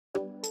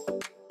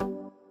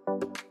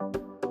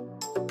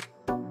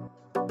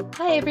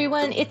Hi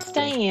everyone, it's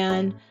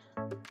Diane.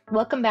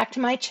 Welcome back to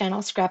my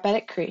channel, Scrap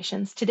Edit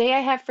Creations. Today I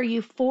have for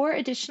you 4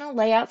 additional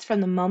layouts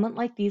from the Moment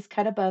Like These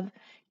Cut Above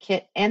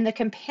kit and the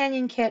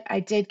companion kit I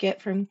did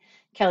get from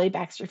Kelly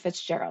Baxter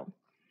Fitzgerald.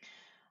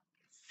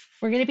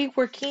 We're going to be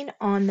working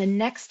on the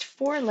next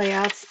 4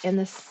 layouts in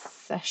this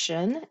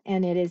session,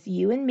 and it is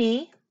You and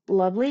Me,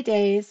 Lovely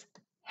Days,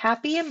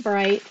 Happy and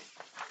Bright,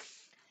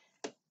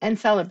 and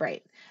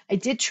Celebrate. I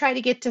did try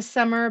to get to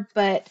summer,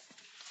 but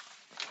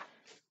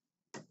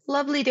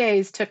Lovely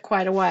Days took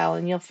quite a while,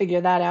 and you'll figure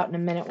that out in a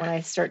minute when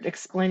I start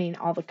explaining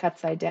all the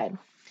cuts I did.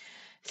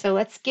 So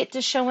let's get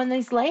to showing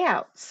these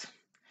layouts.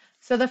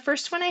 So the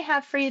first one I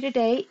have for you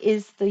today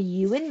is the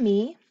You and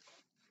Me.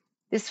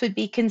 This would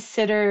be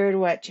considered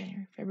what,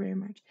 January, February,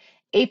 March,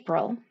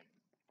 April,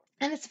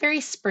 and it's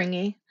very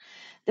springy.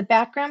 The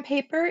background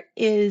paper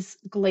is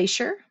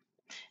Glacier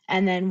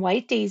and then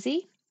White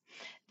Daisy.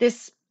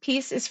 This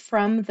piece is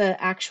from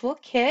the actual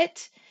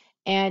kit,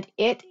 and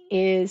it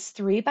is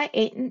 3 by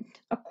 8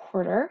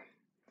 1/4.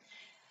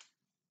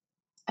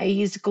 I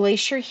used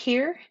Glacier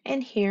here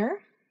and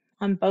here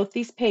on both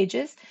these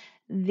pages.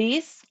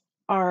 These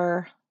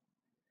are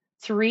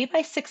 3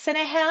 by 6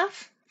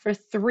 1/2 for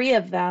 3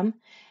 of them,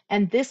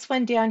 and this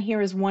one down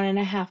here is 1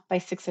 1/2 by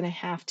 6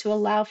 1/2 to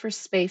allow for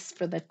space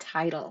for the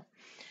title.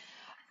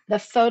 The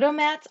photo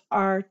mats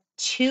are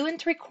 2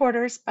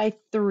 3/4 by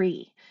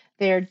 3.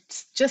 They're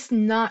just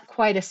not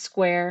quite a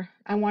square.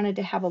 I wanted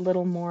to have a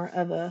little more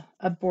of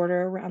a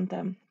border around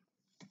them.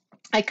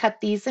 I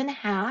cut these in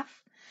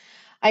half.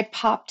 I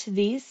popped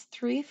these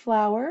 3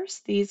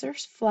 flowers. These are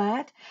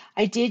flat.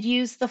 I did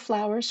use the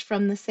flowers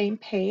from the same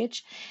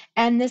page.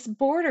 And this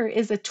border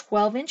is a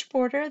 12-inch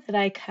border that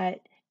I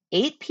cut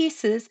 8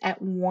 pieces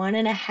at 1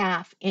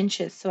 1/2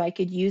 inches so I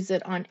could use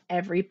it on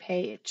every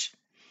page.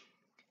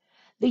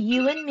 The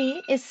You and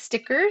Me is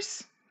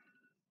stickers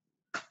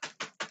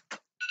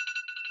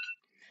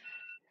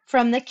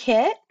from the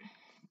kit.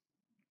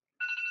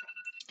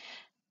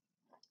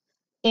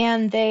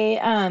 And they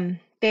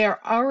are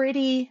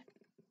already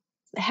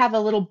have a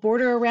little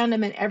border around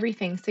them and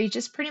everything. So you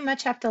just pretty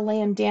much have to lay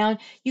them down.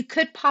 You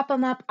could pop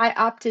them up. I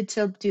opted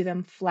to do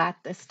them flat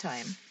this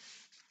time.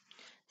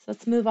 So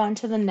let's move on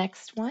to the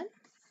next one.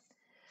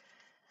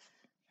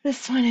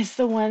 This one is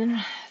the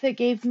one that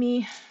gave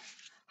me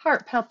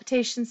heart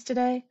palpitations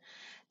today.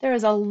 There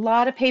is a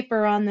lot of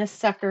paper on this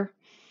sucker.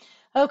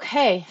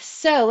 Okay,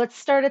 so let's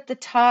start at the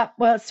top.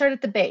 Well, let's start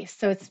at the base.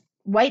 So it's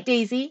White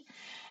Daisy,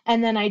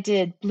 and then I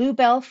did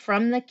Belle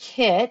from the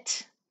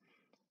kit,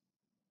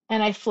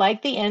 and I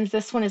flagged the ends.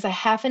 This one is a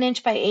 1/2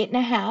 inch by 8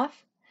 1/2.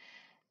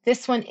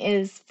 This one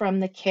is from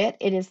the kit.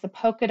 It is the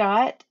polka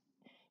dot,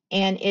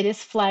 and it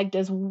is flagged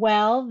as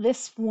well.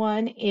 This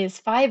one is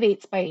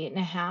 5/8 by 8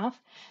 1/2.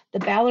 The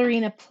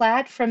Ballerina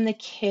plaid from the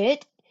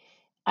kit,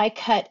 I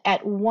cut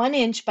at 1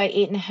 inch by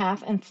 8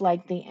 1/2 and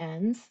flagged the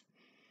ends.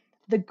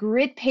 The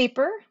grid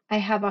paper, I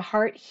have a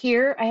heart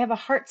here. I have a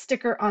heart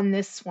sticker on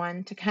this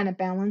one to kind of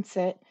balance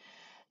it.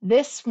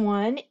 This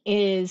one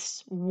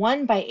is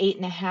 1 by 8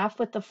 1/2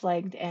 with the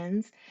flagged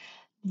ends.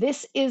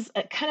 This is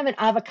a kind of an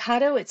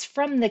avocado. It's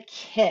from the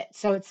kit,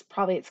 so it's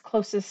probably its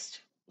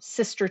closest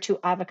sister to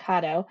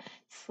avocado,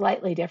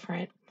 slightly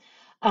different.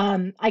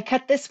 I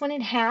cut this one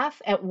in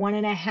half at 1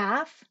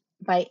 1/2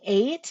 by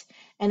 8,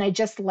 and I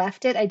just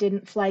left it. I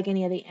didn't flag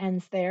any of the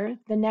ends there.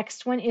 The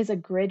next one is a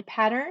grid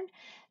pattern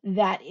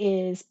that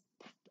is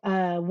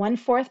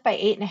 1/4 by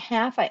 8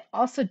 1/2. I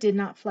also did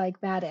not flag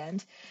that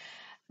end.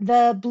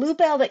 The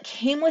Belle that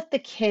came with the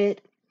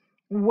kit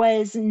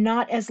was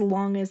not as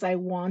long as I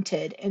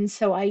wanted, and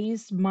so I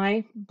used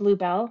my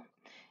Belle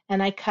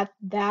and I cut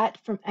that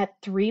from at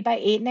 3 by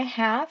 8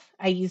 1/2.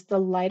 I used the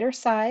lighter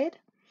side.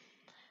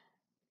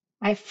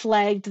 I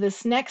flagged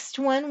this next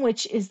one,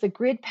 which is the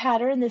grid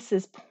pattern. This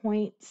is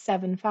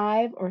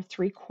 0.75 or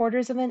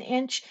 3/4 of an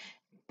inch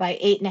by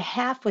 8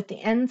 1/2 with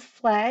the ends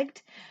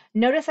flagged.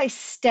 Notice I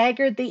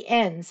staggered the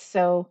ends,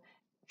 so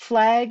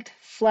flagged,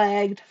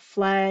 flagged,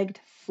 flagged,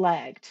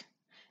 flagged,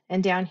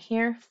 and down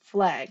here,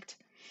 flagged.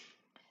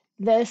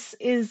 This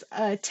is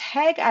a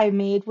tag I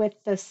made with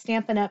the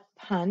Stampin' Up!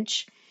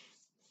 Punch,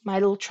 my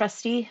little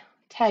trusty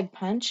tag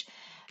punch.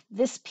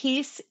 This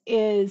piece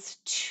is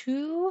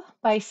 2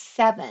 by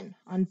 7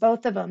 on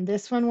both of them.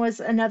 This one was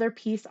another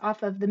piece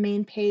off of the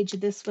main page.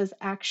 This was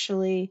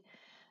actually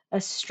a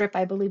strip,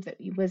 I believe, that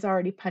was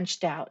already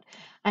punched out.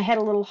 I had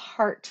a little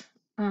heart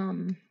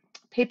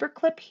paper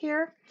clip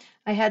here.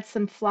 I had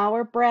some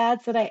flower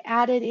brads that I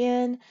added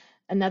in.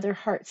 Another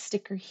heart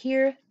sticker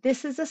here.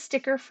 This is a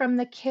sticker from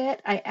the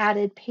kit. I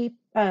added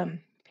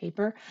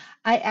paper.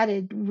 I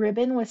added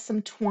ribbon with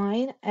some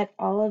twine at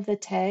all of the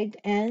tagged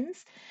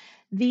ends.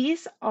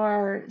 These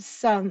are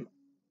some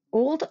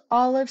old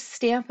Olive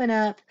Stampin'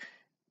 Up!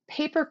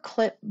 Paper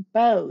clip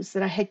bows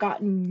that I had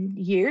gotten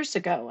years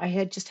ago. I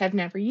had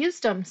never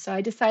used them, so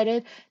I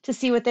decided to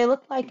see what they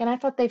look like, and I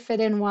thought they fit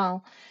in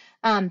well.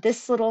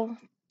 This little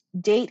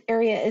date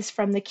area is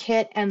from the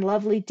kit, and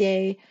Lovely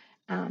Day.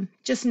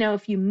 Just know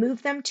if you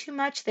move them too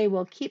much, they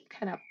will keep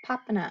kind of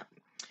popping up.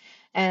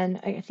 And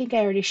I think I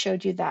already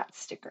showed you that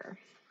sticker.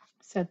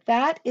 So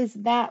that is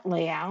that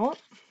layout.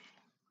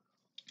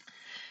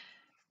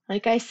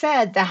 Like I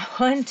said, that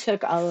one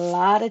took a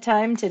lot of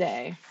time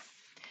today.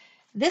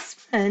 This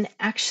one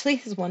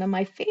actually is one of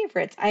my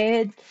favorites. I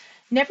had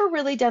never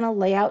really done a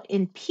layout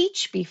in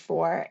peach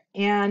before,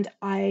 and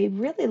I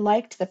really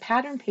liked the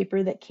pattern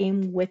paper that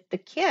came with the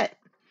kit.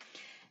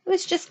 It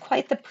was just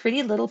quite the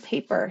pretty little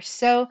paper.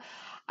 So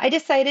I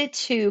decided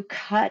to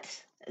cut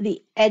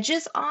the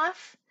edges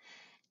off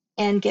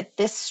and get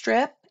this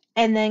strip,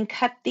 and then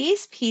cut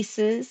these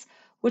pieces,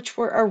 which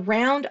were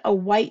around a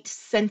white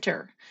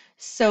center.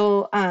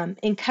 So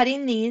in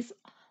cutting these,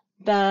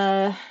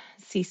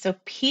 so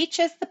peach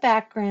as the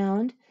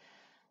background,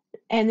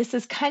 and this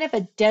is kind of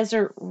a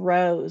desert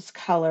rose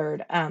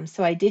colored.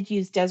 So I did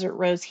use desert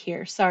rose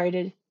here.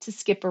 Sorry to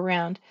skip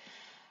around.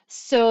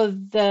 So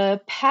the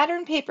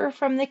pattern paper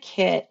from the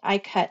kit, I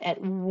cut at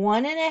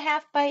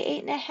 1.5 by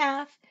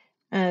 8.5.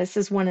 This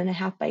is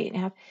 1.5 by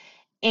 8.5,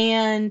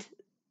 and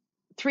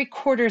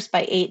 3/4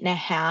 by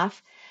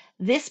 8.5.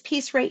 This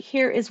piece right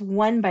here is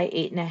 1 by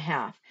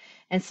 8.5.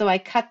 And so I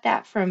cut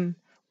that from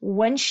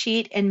one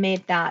sheet and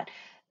made that.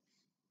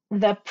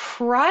 The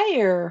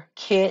prior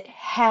kit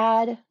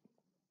had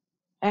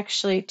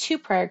actually two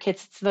prior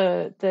kits. It's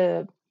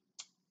the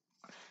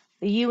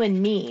you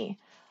and me.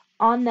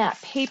 On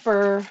that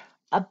paper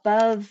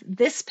above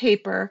this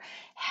paper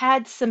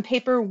had some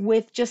paper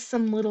with just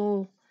some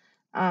little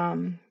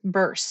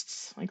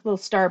bursts, like little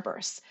star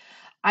bursts.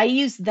 I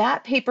used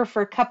that paper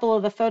for a couple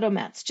of the photo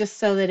mats just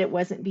so that it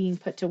wasn't being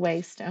put to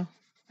waste. Oh,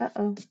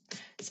 uh-oh,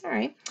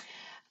 sorry.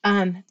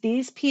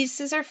 These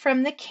pieces are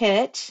from the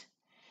kit.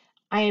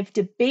 I have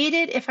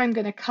debated if I'm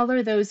going to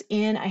color those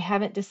in. I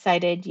haven't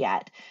decided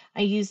yet.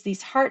 I use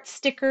these heart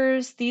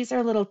stickers. These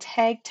are little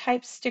tag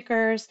type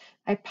stickers.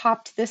 I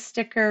popped this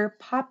sticker,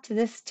 popped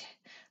this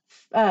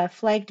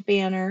flagged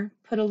banner,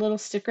 put a little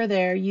sticker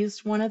there,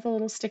 used one of the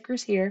little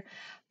stickers here,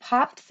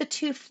 popped the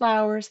two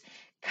flowers,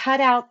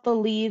 cut out the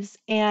leaves,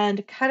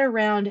 and cut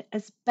around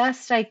as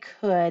best I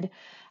could.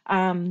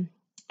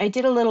 I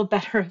did a little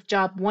better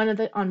job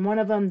on one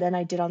of them than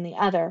I did on the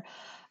other.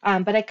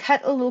 But I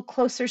cut a little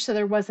closer so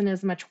there wasn't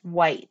as much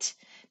white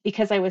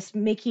because I was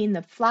making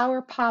the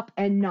flower pop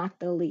and not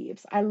the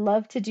leaves. I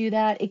love to do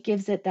that. It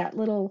gives it that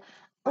little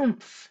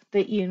oomph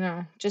that,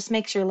 just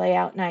makes your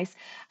layout nice.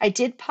 I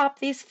did pop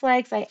these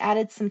flags. I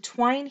added some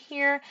twine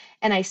here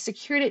and I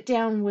secured it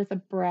down with a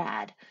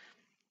brad.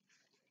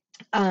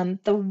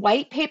 The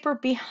white paper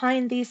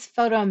behind these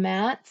photo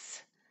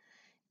mats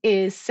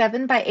is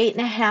 7 by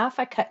 8.5.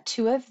 I cut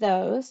 2 of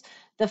those.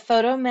 The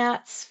photo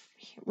mats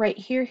right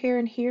here, here,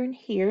 and here, and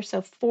here.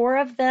 So 4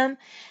 of them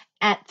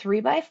at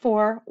 3 by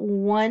 4,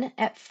 1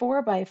 at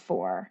 4 by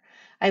 4.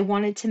 I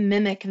wanted to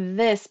mimic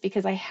this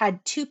because I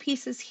had 2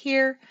 pieces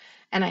here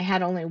and I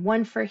had only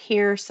 1 for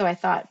here. So I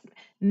thought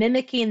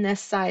mimicking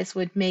this size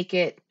would make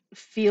it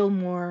feel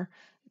more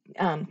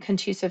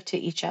conducive to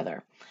each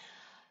other.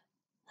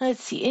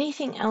 Let's see,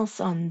 anything else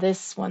on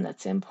this one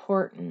that's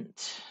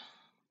important?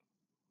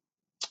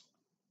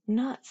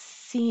 Not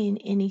seeing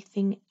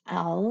anything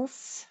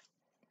else,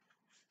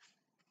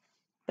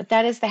 but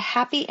that is the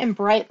happy and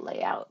bright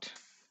layout.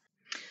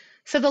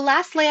 So the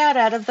last layout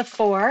out of the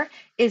 4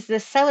 is the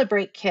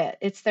Celebrate kit.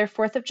 It's their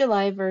 4th of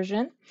July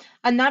version.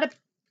 I'm not a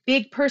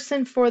big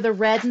person for the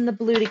red and the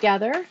blue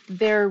together.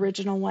 Their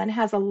original one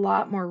has a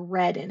lot more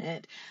red in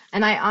it,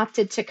 and I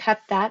opted to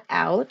cut that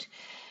out.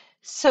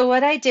 So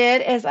what I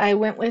did is I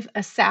went with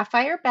a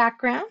sapphire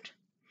background,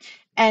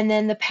 and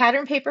then the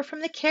pattern paper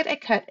from the kit I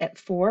cut at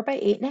 4 by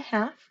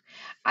 8.5.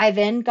 I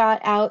then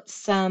got out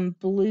some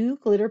blue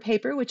glitter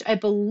paper, which I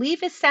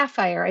believe is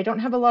sapphire. I don't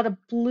have a lot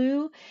of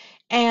blue,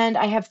 and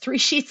I have 3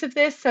 sheets of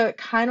this, so it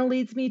kind of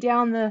leads me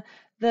down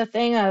the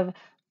thing of,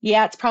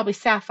 yeah, it's probably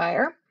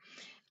sapphire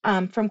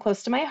from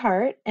close to my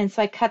heart. And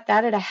so I cut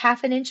that at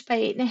 1/2 inch by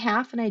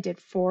 8.5, and I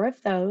did 4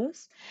 of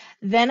those.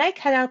 Then I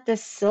cut out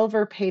this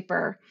silver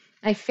paper.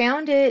 I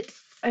found it.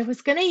 I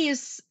was going to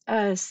use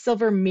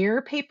silver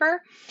mirror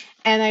paper,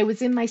 and I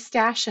was in my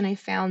stash and I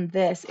found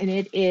this, and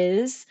it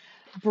is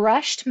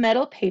brushed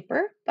metal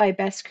paper by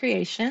Best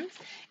Creations.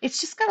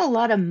 It's just got a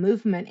lot of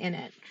movement in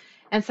it.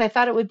 And so I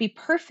thought it would be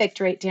perfect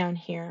right down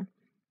here.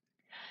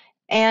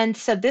 And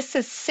so this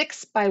is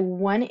 6 by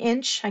 1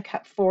 inch. I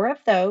cut 4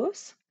 of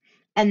those.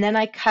 And then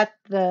I cut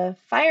the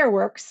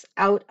fireworks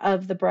out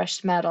of the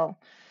brushed metal.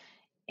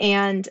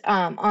 And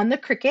on the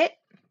Cricut,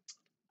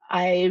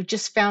 I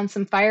just found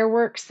some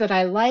fireworks that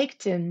I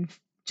liked and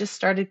just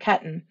started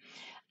cutting.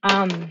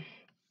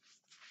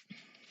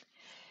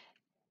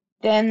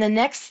 Then the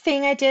next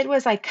thing I did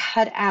was I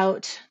cut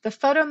out the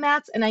photo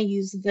mats, and I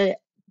used the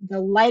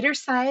lighter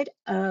side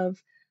of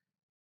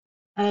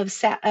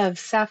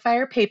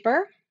sapphire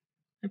paper.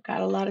 I've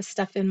got a lot of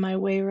stuff in my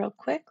way real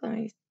quick. Let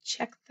me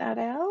check that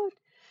out.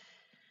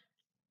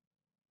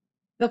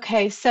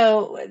 Okay,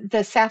 so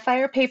the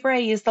sapphire paper, I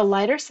used the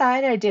lighter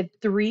side. I did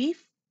 3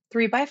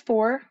 by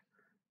 4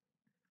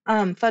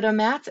 photo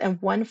mats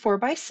and 1 4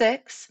 by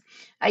 6.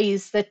 I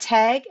used the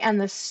tag and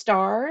the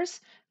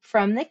stars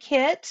from the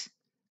kit.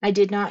 I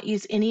did not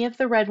use any of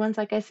the red ones,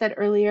 like I said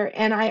earlier,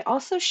 and I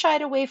also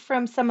shied away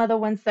from some of the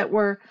ones that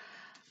were,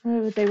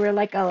 they were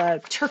like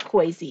a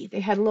turquoisey. They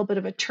had a little bit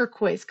of a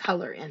turquoise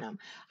color in them.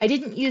 I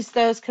didn't use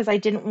those because I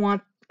didn't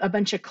want a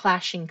bunch of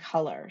clashing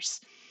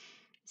colors.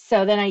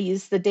 So then I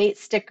used the date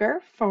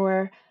sticker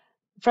from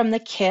the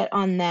kit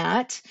on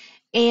that.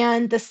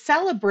 And the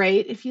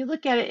Celebrate, if you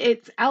look at it,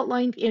 it's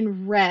outlined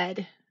in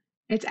red.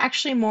 It's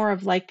actually more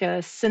of like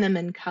a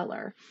cinnamon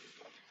color.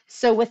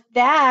 So with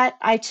that,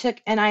 I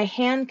took and I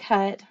hand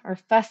cut or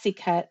fussy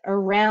cut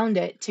around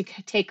it to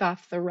take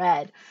off the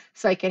red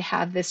so I could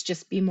have this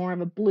just be more of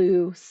a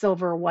blue,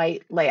 silver,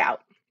 white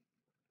layout.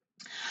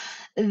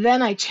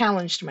 Then I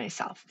challenged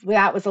myself.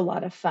 That was a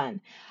lot of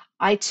fun.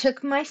 I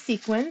took my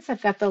sequins.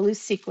 I've got the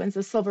loose sequins,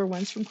 the silver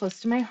ones from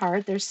Close to My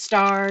Heart. There's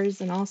stars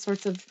and all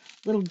sorts of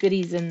little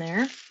goodies in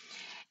there.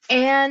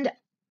 And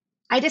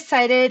I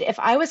decided if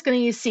I was going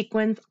to use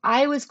sequins,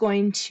 I was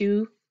going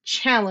to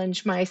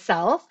challenge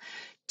myself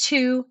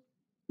to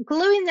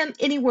gluing them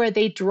anywhere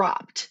they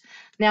dropped.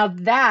 Now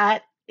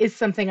that is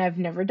something I've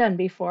never done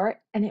before,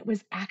 and it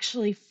was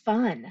actually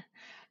fun.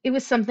 It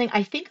was something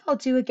I think I'll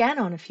do again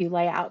on a few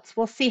layouts.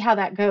 We'll see how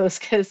that goes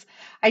because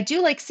I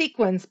do like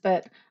sequins,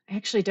 but I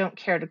actually don't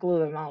care to glue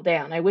them all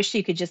down. I wish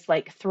you could just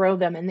like throw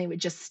them and they would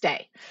just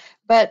stay.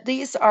 But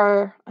these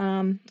are,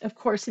 of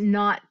course,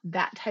 not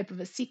that type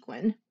of a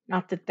sequin.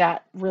 Not that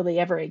that really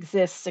ever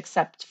exists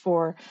except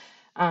for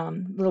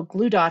little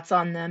glue dots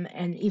on them,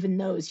 and even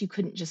those you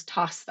couldn't just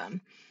toss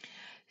them.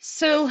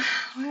 So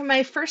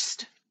my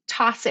first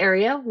toss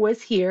area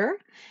was here,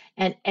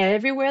 and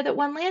everywhere that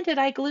one landed,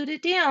 I glued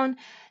it down.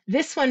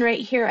 This one right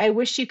here, I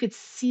wish you could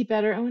see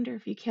better. I wonder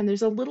if you can.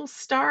 There's a little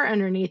star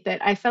underneath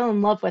it. I fell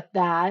in love with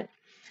that.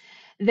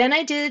 Then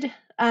I did,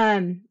 well,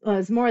 it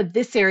was more of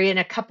this area, and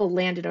a couple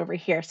landed over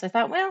here. So I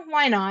thought, well,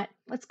 why not?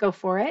 Let's go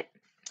for it.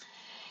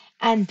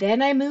 And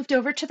then I moved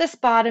over to this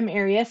bottom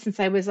area since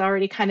I was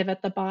already kind of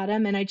at the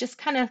bottom, and I just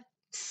kind of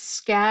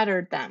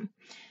scattered them.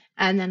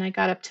 And then I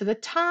got up to the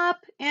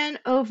top and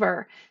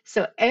over.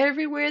 So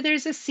everywhere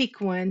there's a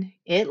sequin,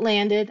 it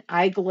landed,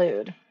 I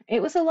glued.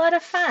 It was a lot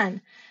of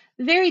fun.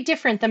 Very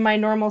different than my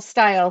normal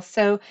style.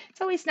 So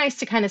it's always nice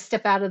to kind of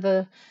step out of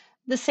the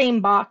same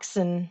box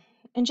and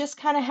just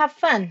kind of have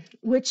fun,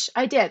 which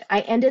I did.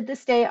 I ended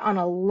this day on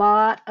a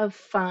lot of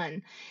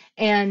fun.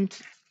 And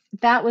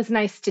that was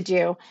nice to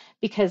do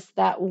because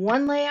that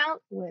one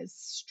layout was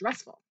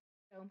stressful.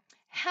 So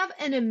have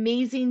an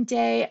amazing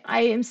day.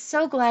 I am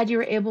so glad you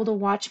were able to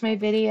watch my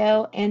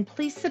video, and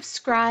please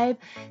subscribe.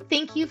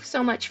 Thank you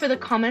so much for the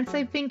comments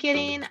I've been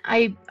getting.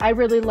 I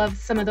really love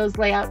some of those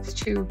layouts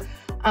too.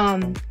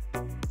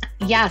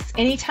 Yes,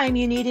 anytime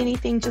you need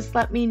anything, just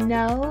let me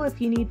know if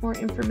you need more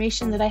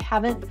information that I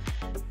haven't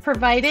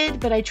provided,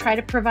 but I try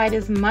to provide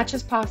as much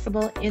as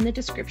possible in the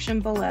description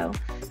below.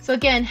 So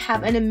again,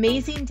 have an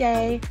amazing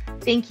day.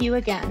 Thank you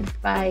again.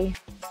 Bye.